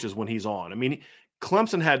of coaches when he's on.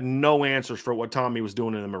 Clemson had no answers for what Tommy was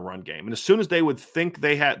doing in the run game. And as soon as they would think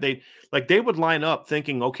they would line up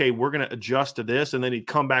thinking, okay, we're going to adjust to this, and then he'd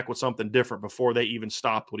come back with something different before they even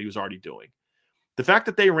stopped what he was already doing. The fact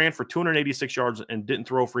that they ran for 286 yards and didn't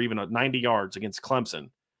throw for even 90 yards against Clemson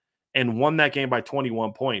and won that game by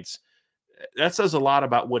 21 points, that says a lot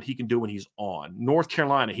about what he can do when he's on. North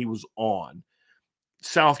Carolina, he was on.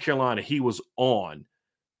 South Carolina, he was on.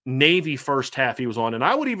 Navy first half, he was on. And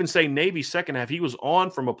I would even say Navy second half, he was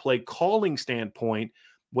on from a play calling standpoint.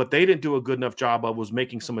 What they didn't do a good enough job of was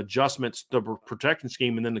making some adjustments to the protection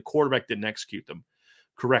scheme, and then the quarterback didn't execute them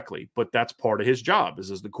correctly. But that's part of his job as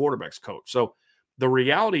the quarterback's coach. So the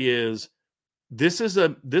reality is this is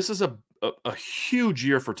a huge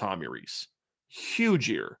year for Tommy Rees. Huge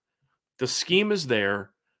year. The scheme is there.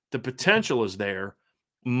 The potential is there.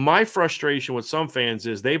 My frustration with some fans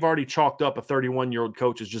is they've already chalked up a 31-year-old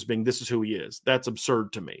coach as just being, this is who he is. That's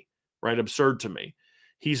absurd to me, right? Absurd to me.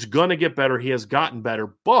 He's going to get better. He has gotten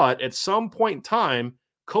better. But at some point in time,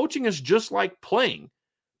 coaching is just like playing.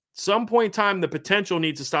 Some point in time, the potential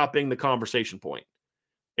needs to stop being the conversation point,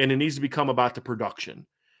 and it needs to become about the production.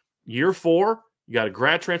 Year 4, you got a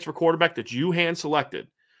grad transfer quarterback that you hand selected.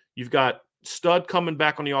 You've got stud coming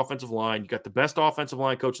back on the offensive line. You got the best offensive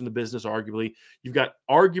line coach in the business, arguably. You've got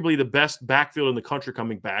arguably the best backfield in the country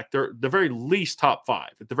coming back. They're the very least top 5.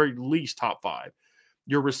 At the very least top 5.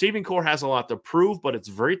 Your receiving core has a lot to prove, but it's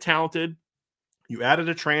very talented. You added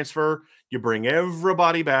a transfer. You bring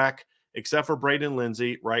everybody back except for Braden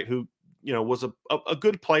Lindsey, right, who was a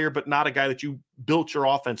good player, but not a guy that you built your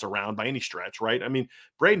offense around by any stretch, right? I mean,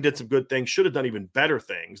 Braden did some good things, should have done even better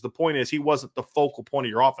things. The point is he wasn't the focal point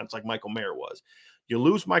of your offense like Michael Mayer was. You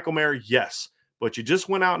lose Michael Mayer, yes, but you just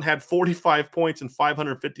went out and had 45 points and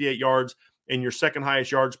 558 yards and your second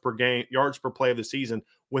highest yards per play of the season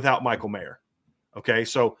without Michael Mayer. Okay,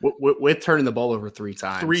 so with turning the ball over 3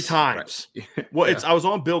 times. 3 times. Right. Well, yeah. I was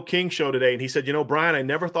on Bill King's show today, and he said, Brian, I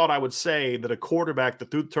never thought I would say that a quarterback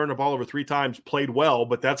that turned the ball over 3 times played well,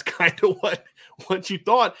 but that's kind of what you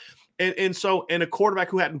thought. And a quarterback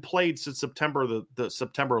who hadn't played since September the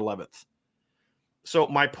September 11th. So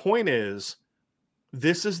my point is,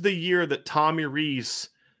 this is the year that Tommy Rees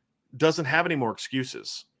doesn't have any more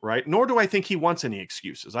excuses. Right. Nor do I think he wants any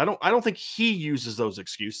excuses. I don't think he uses those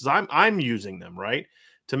excuses. I'm using them, right,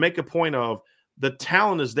 to make a point of the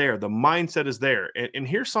talent is there. The mindset is there. And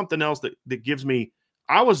here's something else that gives me –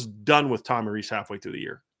 I was done with Tommy Rees halfway through the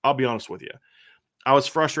year. I'll be honest with you. I was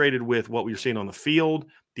frustrated with what we were seeing on the field,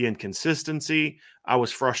 the inconsistency. I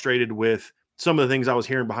was frustrated with some of the things I was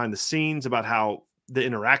hearing behind the scenes about how the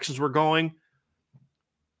interactions were going.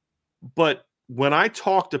 But when I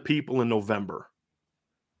talk to people in November –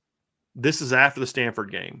 this is after the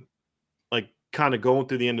Stanford game, like kind of going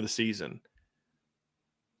through the end of the season.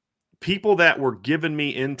 People that were giving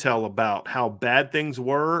me intel about how bad things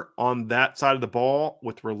were on that side of the ball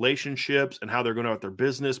with relationships and how they're going about their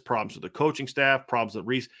business, problems with the coaching staff, problems with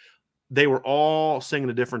Rees, they were all singing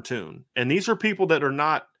a different tune. And these are people that are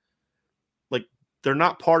not they're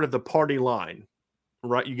not part of the party line,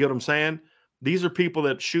 right? You get what I'm saying? These are people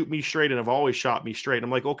that shoot me straight and have always shot me straight.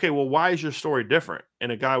 I'm like, okay, well, why is your story different?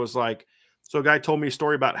 And a guy was like, so a guy told me a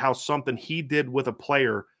story about how something he did with a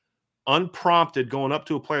player unprompted going up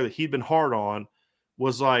to a player that he'd been hard on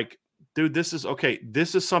was like, dude, this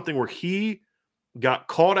is something where he got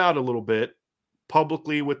called out a little bit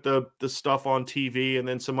publicly with the stuff on TV and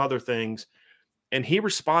then some other things. And he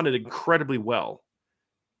responded incredibly well.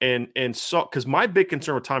 And so, because my big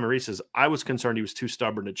concern with Tommy Rees is I was concerned he was too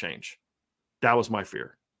stubborn to change. That was my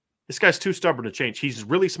fear. This guy's too stubborn to change. He's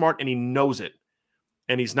really smart and he knows it.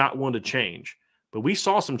 And he's not one to change. But we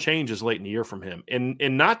saw some changes late in the year from him. And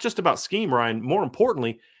not just about scheme, Ryan, more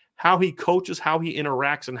importantly, how he coaches, how he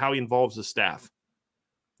interacts, and how he involves the staff.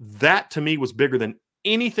 That, to me, was bigger than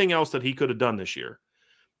anything else that he could have done this year.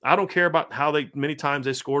 I don't care about how many times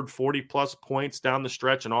they scored 40-plus points down the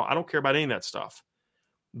stretch and all. I don't care about any of that stuff.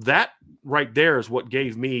 That right there is what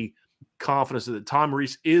gave me confidence that Tom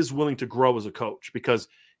Rees is willing to grow as a coach, because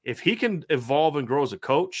if he can evolve and grow as a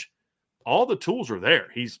coach, all the tools are there.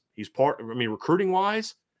 He's recruiting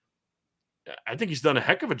wise, I think he's done a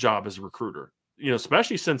heck of a job as a recruiter,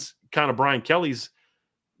 especially since kind of Brian Kelly's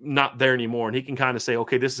not there anymore. And he can kind of say,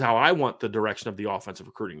 okay, this is how I want the direction of the offensive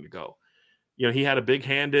recruiting to go. He had a big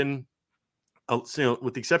hand in,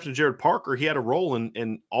 with the exception of Jared Parker, he had a role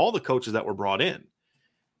in all the coaches that were brought in.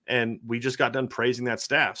 And we just got done praising that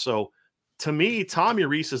staff. So to me, Tommy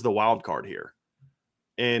Rees is the wild card here.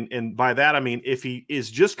 And by that, I mean, if he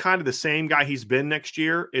is just kind of the same guy he's been next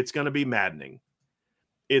year, it's going to be maddening.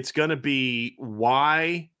 It's going to be,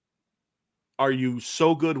 why are you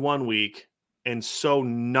so good one week and so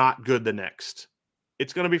not good the next?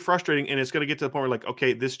 It's going to be frustrating, and it's going to get to the point where, like,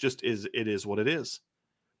 okay, this just is, it is what it is.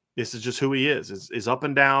 This is just who he is up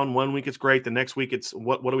and down. One week it's great. The next week it's,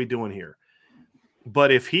 what are we doing here?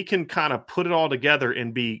 But if he can kind of put it all together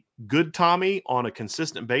and be good Tommy on a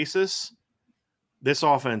consistent basis, this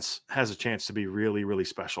offense has a chance to be really, really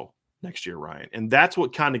special next year, Ryan. And that's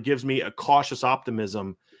what kind of gives me a cautious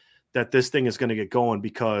optimism that this thing is going to get going,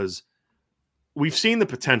 because we've seen the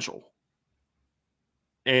potential.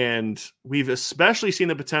 And we've especially seen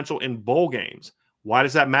the potential in bowl games. Why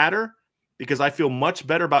does that matter? Because I feel much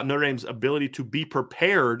better about Notre Dame's ability to be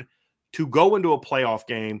prepared to go into a playoff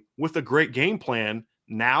game with a great game plan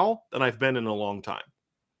now than I've been in a long time.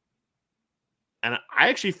 And I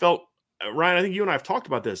actually felt, Ryan, I think you and I have talked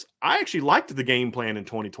about this. I actually liked the game plan in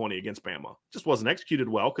 2020 against Bama. It just wasn't executed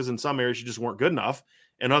well because in some areas you just weren't good enough.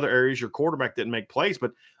 In other areas, your quarterback didn't make plays.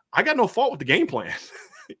 But I got no fault with the game plan.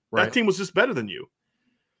 Right. That team was just better than you.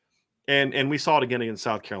 And we saw it again against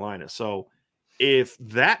South Carolina. So if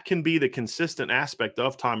that can be the consistent aspect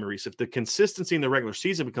of Tommy Rees, if the consistency in the regular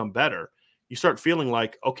season become better, you start feeling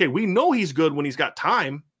like, okay, we know he's good when he's got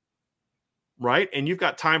time. right? And you've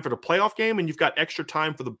got time for the playoff game and you've got extra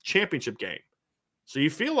time for the championship game. So you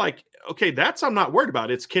feel like, okay, that's I'm not worried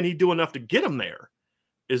about. It's can he do enough to get him there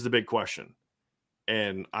is the big question.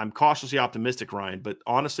 And I'm cautiously optimistic, Ryan, but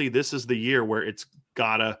honestly, this is the year where it's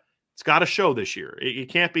gotta show this year. It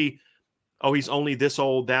can't be, oh, he's only this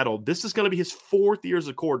old, that old. This is going to be his 4th year as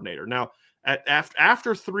a coordinator. Now,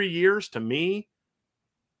 after 3 years, to me,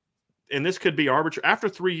 and this could be arbitrary, after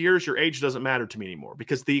 3 years, your age doesn't matter to me anymore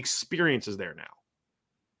because the experience is there now.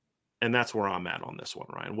 And that's where I'm at on this one,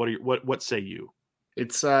 Ryan. What say you?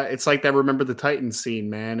 It's like that Remember the Titans scene,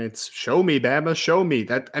 man. It's show me, Bama, show me.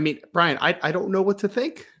 Brian, I don't know what to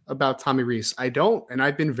think about Tommy Rees. I don't. And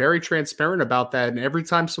I've been very transparent about that. And every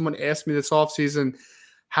time someone asks me this offseason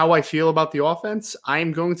how I feel about the offense, I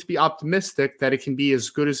am going to be optimistic that it can be as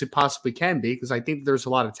good as it possibly can be because I think there's a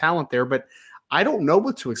lot of talent there. But I don't know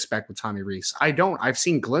what to expect with Tommy Rees. I don't. I've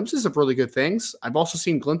seen glimpses of really good things. I've also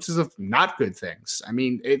seen glimpses of not good things. I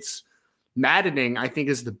mean, it's maddening, I think,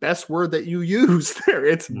 is the best word that you use there.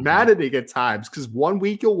 It's maddening at times because one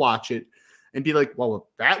week you'll watch it and be like, well,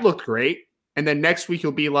 that looked great. And then next week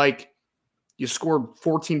you'll be like, you scored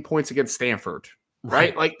 14 points against Stanford,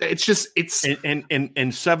 right? Like it's just, it's.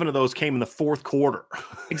 And 7 of those came in the 4th quarter.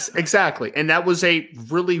 Exactly. And that was a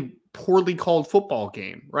really poorly called football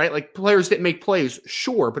game, right? Like players didn't make plays,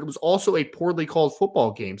 sure, but it was also a poorly called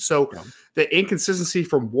football game. So the inconsistency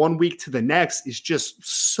from one week to the next is just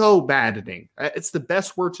so maddening. It's the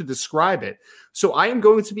best word to describe it. So I am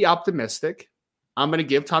going to be optimistic. I'm going to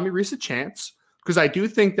give Tommy Rees a chance because I do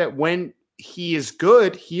think that when he is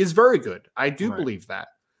good, he is very good. I do believe that.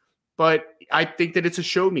 But I think that it's a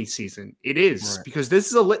show me season. It is because this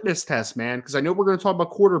is a litmus test, man. Because I know we're going to talk about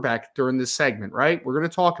quarterback during this segment, right? We're going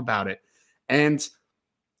to talk about it. And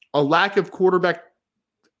a lack of quarterback,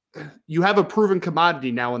 you have a proven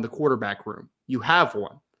commodity now in the quarterback room. You have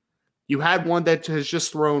one. You had one that has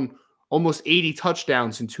just thrown almost 80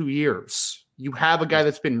 touchdowns in 2 years. You have a guy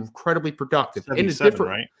that's been incredibly productive. 77,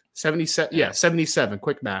 right? 77, yeah, 77,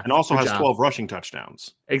 quick math. And also has 12 rushing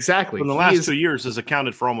touchdowns. Exactly. In the last 2 years has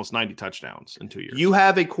accounted for almost 90 touchdowns in 2 years. You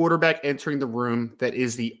have a quarterback entering the room that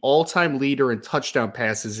is the all-time leader in touchdown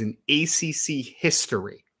passes in ACC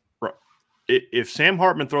history. Bro, if Sam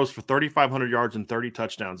Hartman throws for 3,500 yards and 30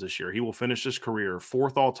 touchdowns this year, he will finish his career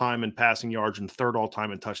 4th all-time in passing yards and 3rd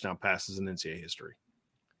all-time in touchdown passes in NCAA history.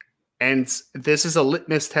 And this is a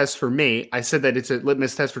litmus test for me. I said that it's a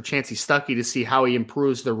litmus test for Chancey Stuckey to see how he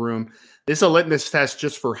improves the room. This is a litmus test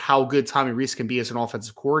just for how good Tommy Rees can be as an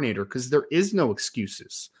offensive coordinator because there is no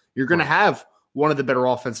excuses. You're going to have one of the better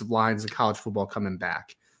offensive lines in college football coming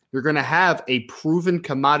back. You're going to have a proven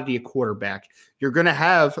commodity at quarterback. You're going to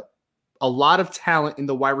have a lot of talent in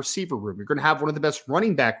the wide receiver room. You're going to have one of the best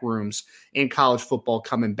running back rooms in college football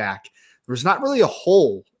coming back. There's not really a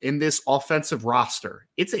hole in this offensive roster.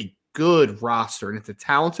 It's a good roster, and it's a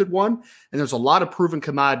talented one, and there's a lot of proven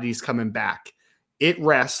commodities coming back. It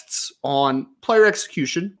rests on player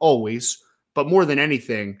execution, always, but more than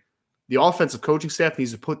anything, the offensive coaching staff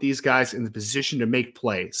needs to put these guys in the position to make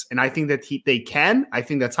plays, and I think that they can. I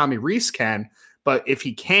think that Tommy Rees can, but if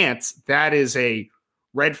he can't, that is a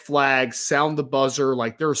red flag, sound the buzzer,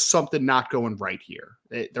 like there's something not going right here.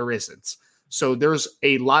 There isn't. So there's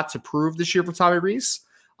a lot to prove this year for Tommy Rees.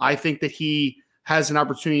 I think that he has an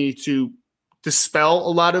opportunity to dispel a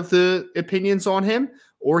lot of the opinions on him,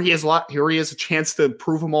 or he has a chance to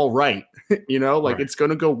prove them all right. It's going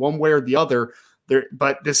to go one way or the other there,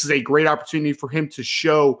 but this is a great opportunity for him to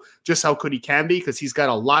show just how good he can be because he's got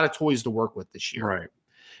a lot of toys to work with this year. Right.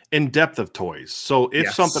 In depth of toys. So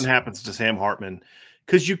if something happens to Sam Hartman,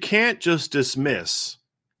 because you can't just dismiss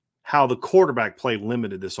how the quarterback play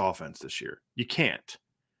limited this offense this year. You can't.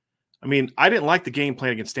 I mean, I didn't like the game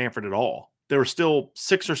plan against Stanford at all. There were still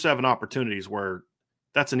 6 or 7 opportunities where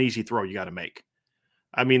that's an easy throw you got to make.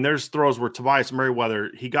 I mean, there's throws where Tobias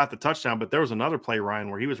Merriweather, he got the touchdown, but there was another play, Ryan,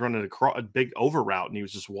 where he was running a big over route and he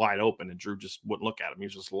was just wide open and Drew just wouldn't look at him. He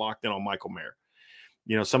was just locked in on Michael Mayer.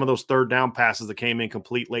 Some of those 3rd down passes that came in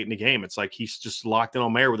complete late in the game, it's like he's just locked in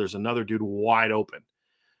on Mayer where there's another dude wide open,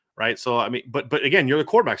 right? So, I mean, but again, you're the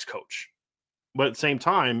quarterback's coach. But at the same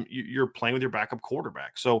time, you're playing with your backup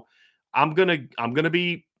quarterback. So I'm gonna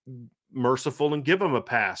be merciful and give him a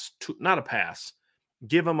pass, not a pass,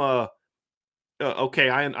 give him okay.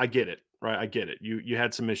 I get it, right? I get it. You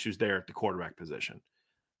had some issues there at the quarterback position,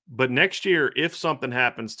 but next year, if something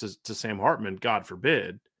happens to Sam Hartman, God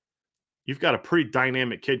forbid, you've got a pretty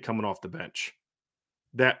dynamic kid coming off the bench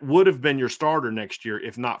that would have been your starter next year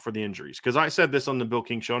if not for the injuries. Because I said this on the Bill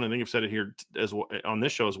King show, and I think I've said it here as well, on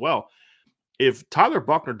this show as well. if Tyler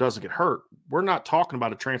Buchner doesn't get hurt, we're not talking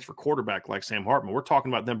about a transfer quarterback like Sam Hartman. We're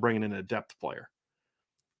talking about them bringing in a depth player.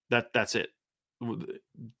 That's it.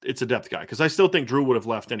 It's a depth guy, because I still think Drew would have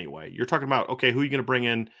left anyway. You're talking about, okay, who are you going to bring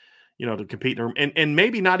in, to compete, and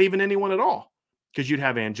maybe not even anyone at all, because you'd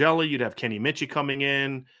have Angeli, you'd have Kenny Mitchie coming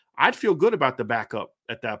in. I'd feel good about the backup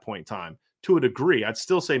at that point in time to a degree. I'd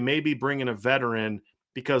still say maybe bring in a veteran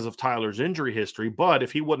because of Tyler's injury history, but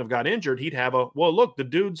if he wouldn't have got injured, he'd have look, the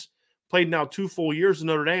dude's played now 2 full years in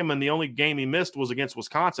Notre Dame, and the only game he missed was against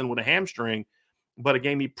Wisconsin with a hamstring, but a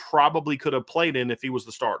game he probably could have played in if he was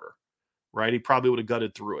the starter. Right? He probably would have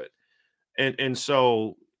gutted through it. And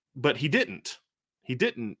so, but he didn't. He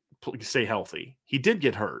didn't stay healthy. He did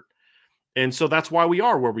get hurt. And so that's why we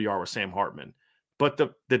are where we are with Sam Hartman. But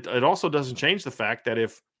it also doesn't change the fact that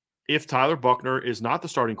if Tyler Buchner is not the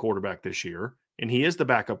starting quarterback this year, and he is the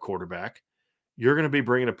backup quarterback, you're going to be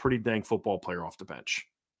bringing a pretty dang football player off the bench.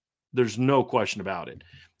 There's no question about it.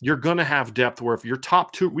 You're going to have depth where if your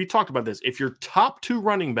top 2, we talked about this, if your top 2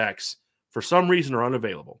 running backs for some reason are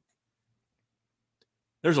unavailable,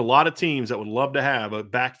 there's a lot of teams that would love to have a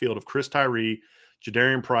backfield of Chris Tyree,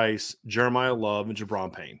 Jadarian Price, Jeremiah Love, and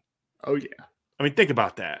Jabron Payne. Oh, yeah. I mean, think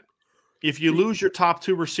about that. If you lose your top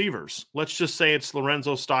 2 receivers, let's just say it's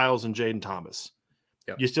Lorenzo Styles and Jaden Thomas.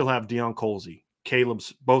 Yep. You still have Deion Colsey,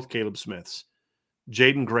 both Caleb Smiths,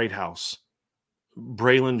 Jaden Greathouse,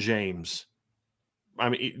 Braylon James. I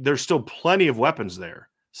mean, there's still plenty of weapons there.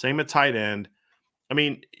 Same at tight end. I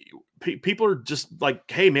mean, people are just like,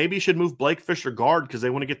 hey, maybe you should move Blake Fisher guard because they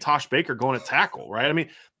want to get Tosh Baker going at tackle, right? I mean,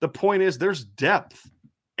 the point is there's depth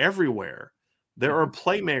everywhere. There are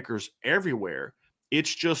playmakers everywhere.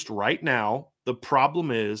 It's just right now, the problem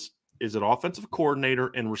is it offensive coordinator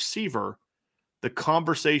and receiver, the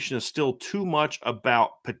conversation is still too much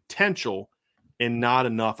about potential and not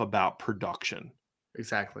enough about production.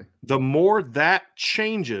 Exactly. The more that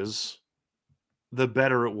changes, the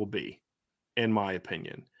better it will be, in my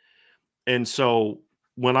opinion. And so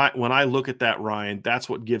when I look at that, Ryan, that's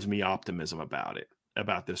what gives me optimism about it,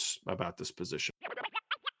 about this position.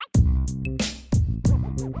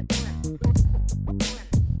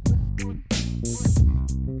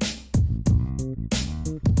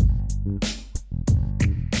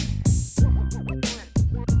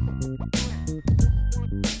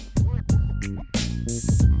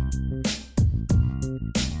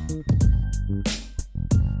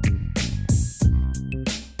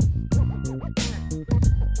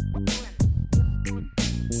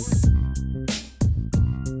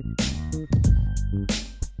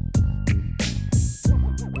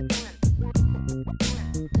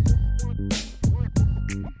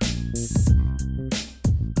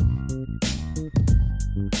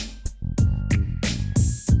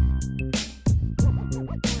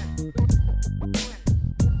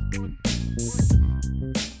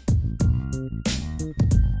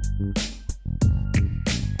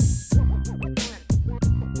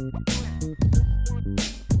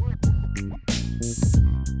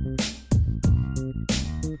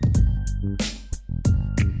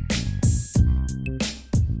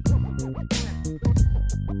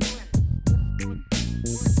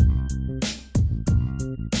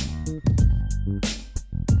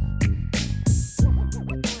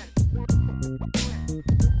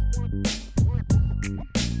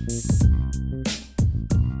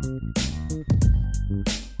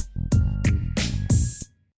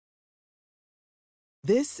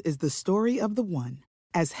 This is the story of the one.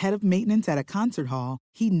 As head of maintenance at a concert hall,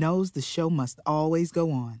 he knows the show must always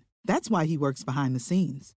go on. That's why he works behind the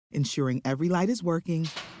scenes, ensuring every light is working,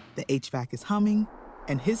 the HVAC is humming,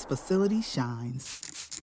 and his facility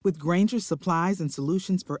shines. With Grainger's supplies and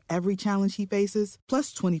solutions for every challenge he faces,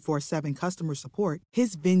 plus 24/7 customer support,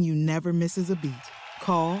 his venue never misses a beat.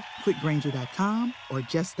 Call quickgrainger.com or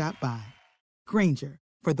just stop by. Grainger,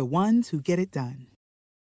 for the ones who get it done.